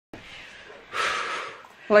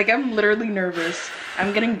Like, I'm literally nervous.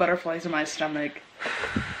 I'm getting butterflies in my stomach.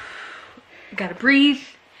 Gotta breathe.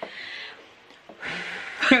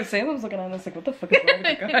 Salem's looking at us like, what the fuck is wrong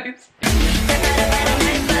with you guys?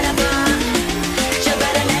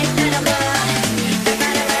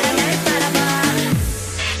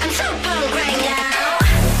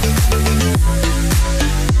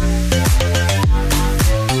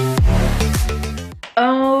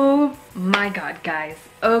 Oh my god, guys.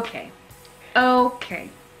 Okay.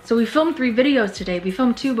 So we filmed 3 videos today. We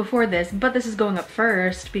filmed 2 before this, but this is going up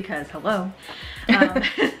first because hello.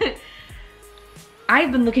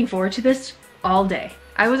 I've been looking forward to this all day.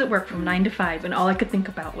 I was at work from 9 to 5 and all I could think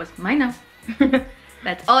about was Mino.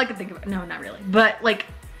 That's all I could think about. No, not really. But like,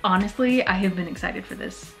 honestly, I have been excited for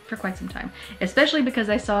this for quite some time. Especially because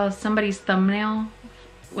I saw somebody's thumbnail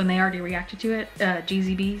when they already reacted to it,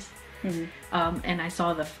 GZB's. And I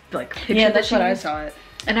saw the like picture. Yeah, that's what I saw it.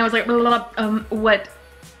 And I was like, blah, blah, blah, what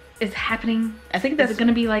is happening? I think that's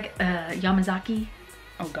gonna be like Yamazaki.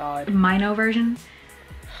 Oh god. Mino version.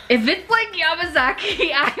 If it's like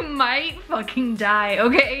Yamazaki, I might fucking die,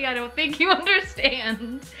 okay? I don't think you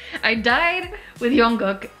understand. I died with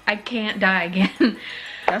Jungkook. I can't die again.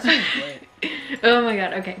 That's sounds lit. Oh my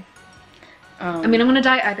god, okay. I mean, I'm gonna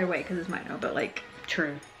die either way because it's Mino, but like...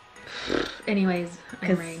 True. Anyways,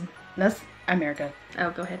 I'm Rain. That's America.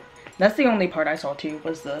 Oh, go ahead. That's the only part I saw too,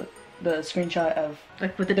 was the screenshot of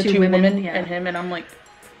like with the two women and him, and I'm like,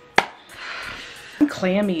 I'm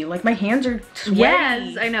clammy. Like my hands are sweaty.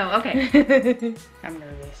 Yes, I know. Okay. I'm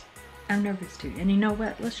nervous. I'm nervous too. And you know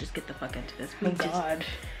what? Let's just get the fuck into this. Oh god.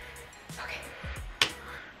 Okay.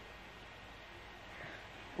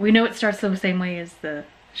 We know it starts the same way as the.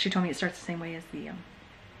 She told me it starts the same way as the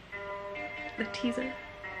teaser.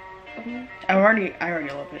 I already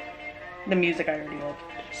love it. The music I already love.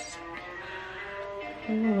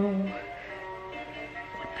 Oh.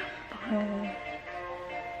 What the fuck?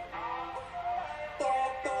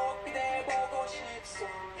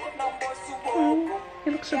 Oh, he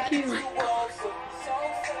looks so cute. Ew.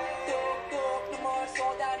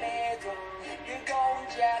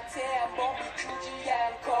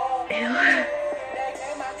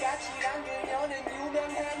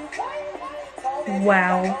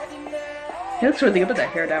 Wow. He looks really good with that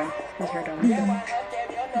hair down. His hair down.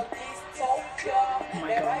 Oh my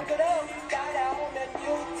god.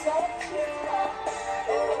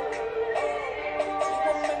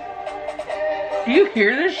 Do you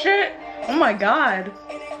hear this shit? Oh my god.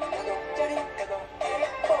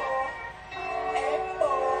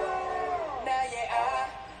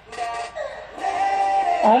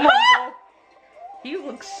 Oh my god. He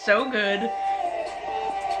looks so good.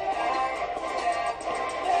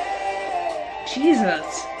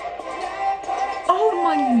 Jesus. Oh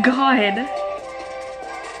my god.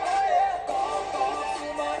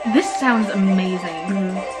 This sounds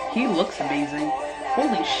amazing. He looks amazing.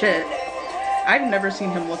 Holy shit. I've never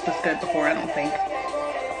seen him look this good before, I don't think.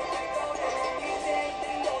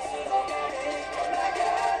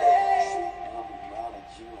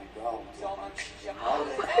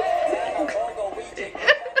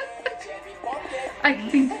 I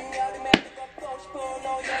think...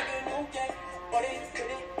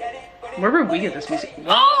 Where were we at this music?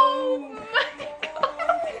 Oh my god!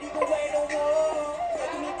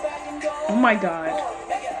 Oh my god.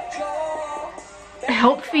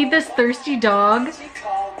 Help feed this thirsty dog.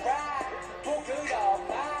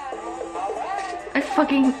 I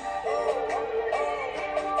fucking...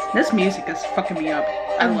 This music is fucking me up.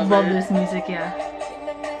 I love this music, yeah.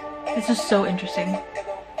 This is so interesting.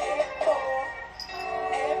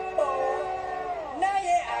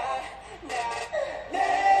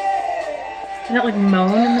 Isn't that like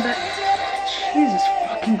moan in the back? Jesus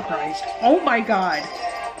fucking Christ. Oh my god.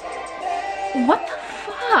 What the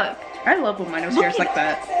fuck? I love when Mino's hair's like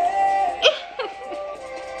that.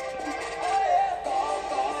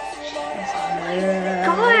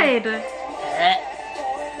 God.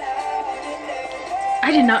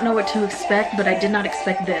 I did not know what to expect, but I did not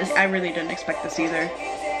expect this. I really didn't expect this either.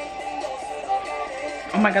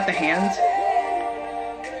 Oh my god, the hands.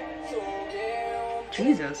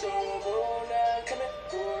 Jesus.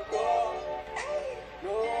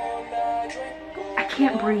 I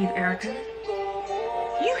can't breathe, Erica.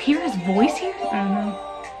 You hear his voice here?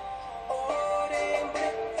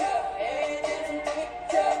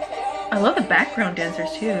 I love the background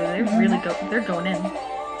dancers too. They really they're going in.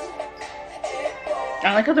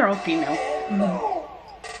 I like how they're all female.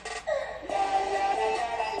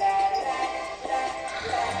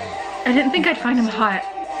 I didn't think I'd find him hot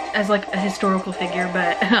as like a historical figure,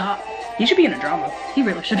 but he should be in a drama. He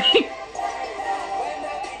really should be.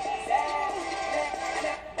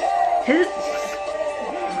 His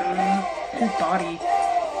body.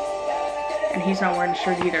 And he's not wearing a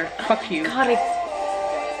shirt either. Fuck you. God,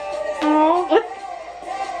 oh, what?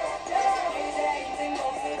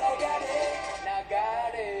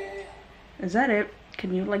 Is that it?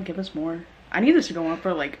 Can you like give us more? I need this to go on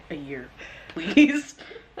for like a year, please.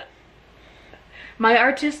 My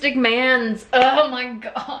artistic man's. Oh my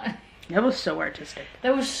god. That was so artistic.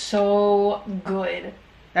 That was so good.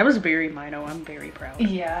 That was very Mino. I'm very proud.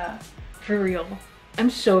 Yeah, for real. I'm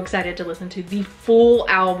so excited to listen to the full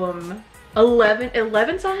album.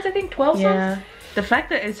 11 songs, I think, 12 Yeah. songs. The fact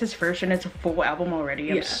that it's his first and it's a full album already,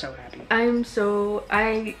 I'm so happy. I'm so,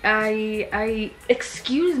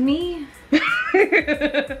 excuse me?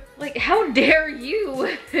 Like, how dare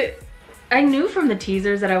you? I knew from the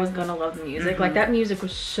teasers that I was gonna love the music. Like, that music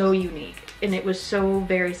was so unique. And it was so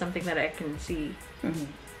very something that I can see.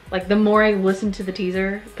 Like, the more I listened to the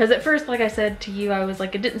teaser, because at first, like I said to you, I was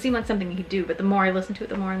like, it didn't seem like something he could do. But the more I listened to it,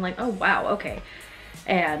 the more I'm like, oh, wow, okay.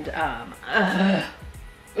 And, it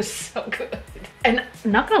was so good. And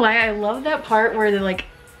not gonna lie, I love that part where they're like,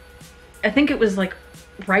 I think it was like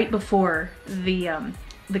right before the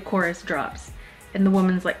chorus drops and the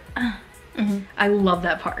woman's like, I love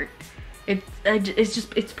that part.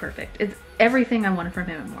 It's perfect. It's everything I wanted from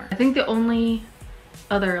him and more. I think the only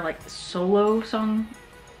other like solo song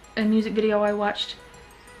and music video I watched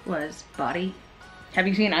was Body. Have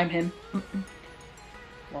you seen I'm Him?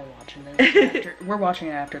 We're watching this. We're watching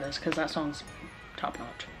it after this because that song's top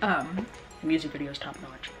notch. The music video's top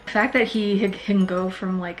notch. The fact that he can go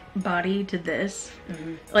from like Body to this,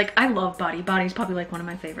 like I love Body. Body's probably like one of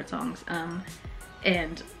my favorite songs.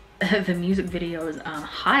 And the music video is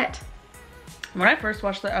hot. When I first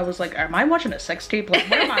watched that, I was like, am I watching a sex tape? Like,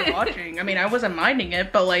 what am I watching? I mean, I wasn't minding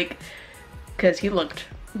it, but like, because he looked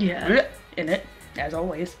in it, as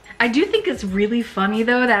always. I do think it's really funny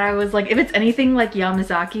though that I was like, if it's anything like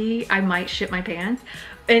Yamazaki, I might shit my pants.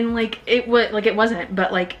 And like, it wasn't,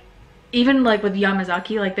 but like, even like with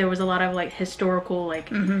Yamazaki, like there was a lot of like historical, like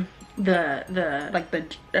the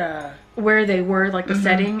where they were, like the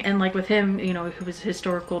setting, and like with him, you know, it was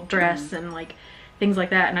historical dress and like things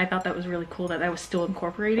like that. And I thought that was really cool that that was still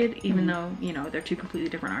incorporated, even though, you know, they're two completely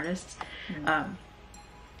different artists.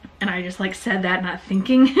 And I just like said that not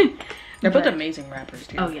thinking. They're both amazing rappers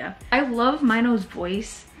too. Oh yeah. I love Mino's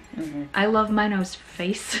voice. I love Mino's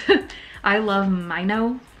face. I love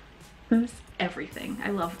Mino. Everything.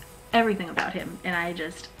 I love everything about him. And I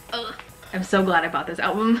just, I'm so glad I bought this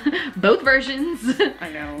album. Both versions.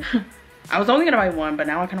 I know. I was only gonna buy one, but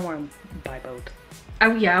now I kind of want to buy both.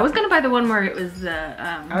 Yeah, I was gonna buy the one where it was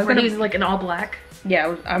where he was like in all black.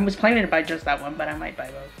 Yeah, I was planning to buy just that one, but I might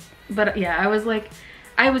buy both. But yeah, I was like,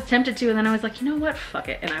 I was tempted to, and then I was like, you know what, fuck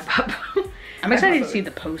it, and I bought both. I'm excited to see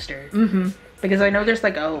the poster. Because I know there's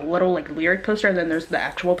like a little like lyric poster, and then there's the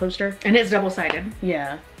actual poster. And it's double-sided.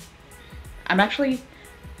 Yeah. I'm actually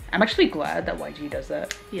glad that YG does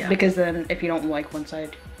that. Yeah. Because then if you don't like one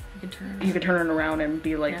side, you can turn it around and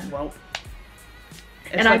be like, well.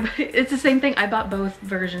 And like, it's the same thing. I bought both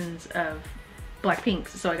versions of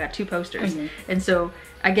Blackpink's, so I got two posters. And so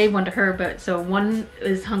I gave one to her, but so one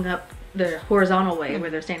is hung up the horizontal way where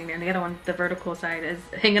they're standing there, and the other one, the vertical side, is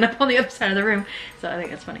hanging up on the other side of the room. So I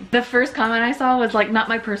think it's funny. The first comment I saw was like, not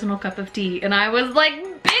my personal cup of tea. And I was like,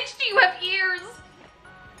 bitch, do you have ears?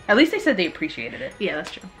 At least they said they appreciated it. Yeah,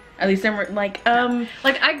 that's true. At least they were like,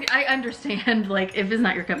 like I understand, like, if it's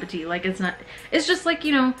not your cup of tea, like, it's not, it's just like,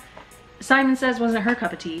 you know, Simon Says wasn't her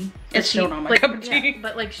cup of tea. It's still not my cup of tea. Yeah,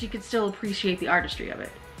 but like, she could still appreciate the artistry of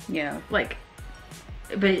it. Yeah. Like,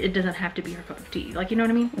 but it doesn't have to be her cup of tea. Like, you know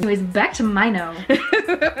what I mean? Anyways, back to Mino.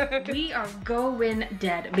 We are going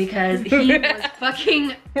dead because he was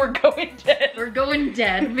fucking... We're going dead. We're going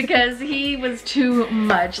dead because he was too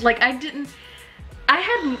much. Like, I feel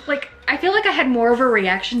like I had more of a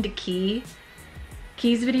reaction to Key's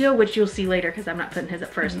video, which you'll see later because I'm not putting his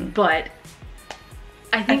up first, but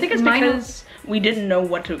I think it's Mino, because we didn't know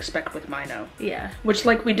what to expect with Mino. Yeah. Which,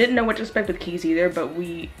 like, we didn't know what to expect with Key's either, but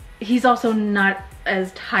he's also not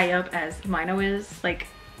as high up as Mino is, like,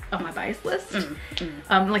 on my bias list.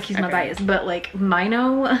 Like, he's my bias, but like,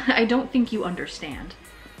 Mino, I don't think you understand.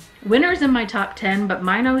 Winner's in my top 10, but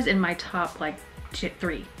Mino's in my top, like,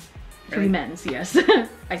 3. Three men's, yes. I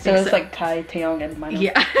think so. It's like Kai, Taeyong, and Mino.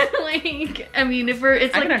 Yeah, like, I mean,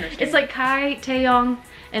 it's like Kai, Taeyong,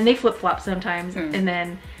 and they flip flop sometimes, and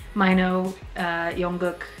then Mino,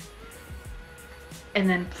 Jungkook, and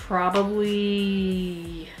then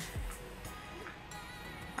probably,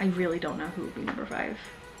 I really don't know who would be number 5.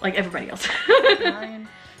 Like everybody else.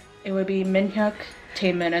 It would be Minhyuk,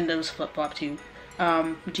 Taemin, and those flip flop too.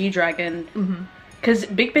 G-Dragon, Because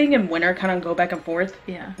Big Bang and Winner kind of go back and forth.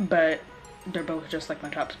 Yeah. But they're both just like my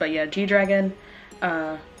tops. But yeah, G-Dragon,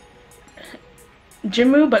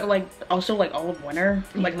 Jinwoo, but like also like all of Winner.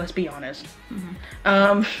 Yeah. Like, let's be honest.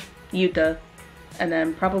 Yuta, and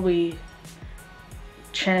then probably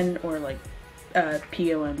Chen or like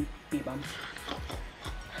Pio and B-Bomb.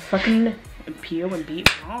 Fucking Pio and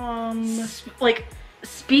B-Bomb. Like,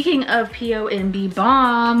 speaking of Pio and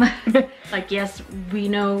B-Bomb, like, yes, we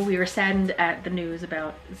know we were saddened at the news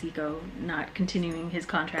about Zico not continuing his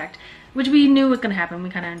contract, which we knew was gonna happen, we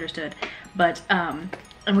kind of understood. But, and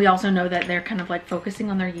we also know that they're kind of like focusing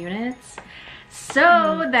on their units.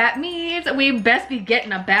 So that means we best be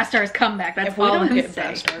getting a Bastars comeback. That's all I'm saying. If we don't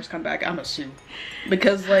get Bastars comeback, I'm a sue.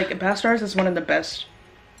 Because like Bastars is one of the best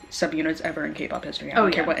subunits ever in K-pop history. I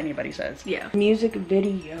don't care what anybody says. Yeah. Music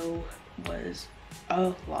video was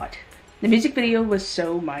a lot. The music video was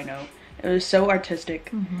so Mino. It was so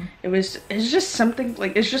artistic. It's just something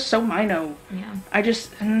like, it's just so Mino. Yeah.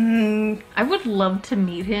 I would love to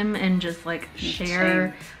meet him and just like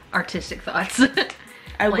share artistic thoughts.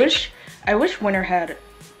 I wish Winner had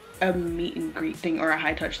a meet and greet thing or a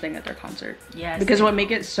high touch thing at their concert. Yes. Because it would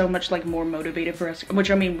make it so much like more motivated for us,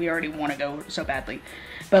 which I mean, we already want to go so badly.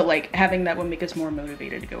 But like having that would make us more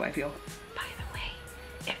motivated to go, I feel. By the way,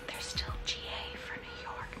 if there's still GA for New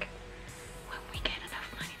York, when we get enough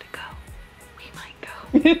money to go, we might go.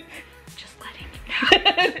 Just letting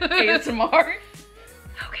you know. ASMR.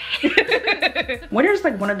 Okay. Winner's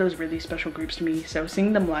like one of those really special groups to me, so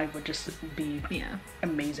seeing them live would just be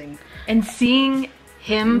amazing. And seeing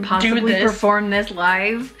him possibly perform this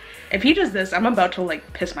live. If he does this, I'm about to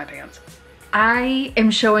like piss my pants. I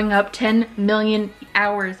am showing up 10 million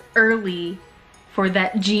hours early for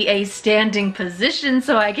that GA standing position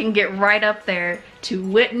so I can get right up there to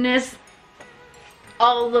witness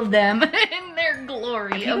all of them in their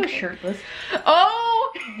glory. Okay. Shirtless.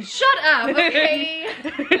 Oh, shut up, okay?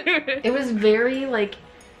 It was very like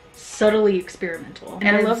subtly experimental.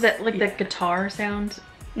 And I love that like the guitar sound.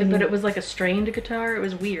 But it was like a strained guitar. It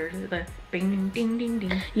was weird. The bing ding ding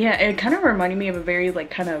ding. Yeah, it kind of reminded me of a very like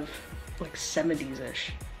kind of like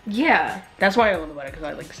 70s-ish. Yeah. That's why I love about it, because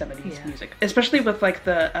I like 70s music. Especially with like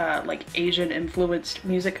the like Asian influenced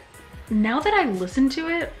music. Now that I listen to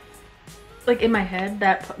it, like in my head,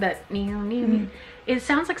 that it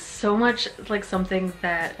sounds like so much like something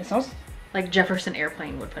that it sounds like Jefferson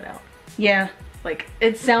Airplane would put out. Yeah. Like,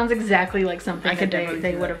 it sounds exactly like something that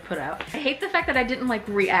they would have put out. I hate the fact that I didn't like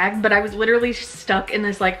react, but I was literally stuck in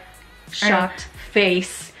this like shocked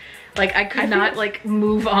face. Like, I could not like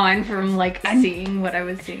move on from like seeing what I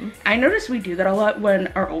was seeing. I noticed we do that a lot when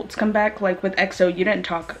our ults come back. Like with EXO, you didn't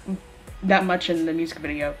talk that much in the music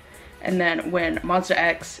video. And then when Monster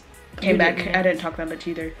X came back, I didn't talk that much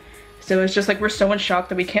either. So it's just like we're so in shock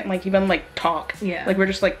that we can't like even like talk. Yeah. Like we're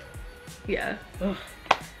just like, ugh.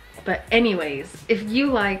 But anyways, if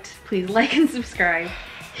you liked, please like and subscribe.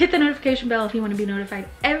 Hit the notification bell if you want to be notified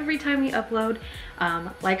every time we upload.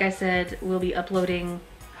 Like I said, we'll be uploading,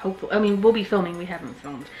 hopefully, I mean, we'll be filming, we haven't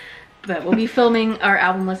filmed, but we'll be filming our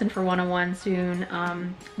album listen for 101 soon.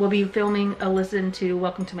 We'll be filming a listen to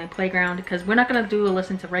Welcome to My Playground, because we're not going to do a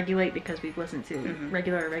listen to Regulate because we've listened to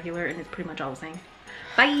regular and it's pretty much all the same.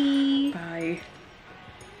 Bye! Bye.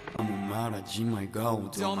 아무 말하지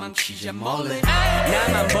말고 도망치자 멀리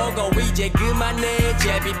나만 보고 이제 그만해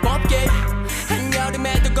제비 뽑게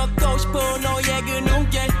한여름에도 걷고 싶어 너의 그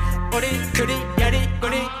눈길 우리 둘이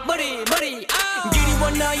야리꾸리 머리 그리워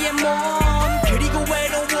너의 몸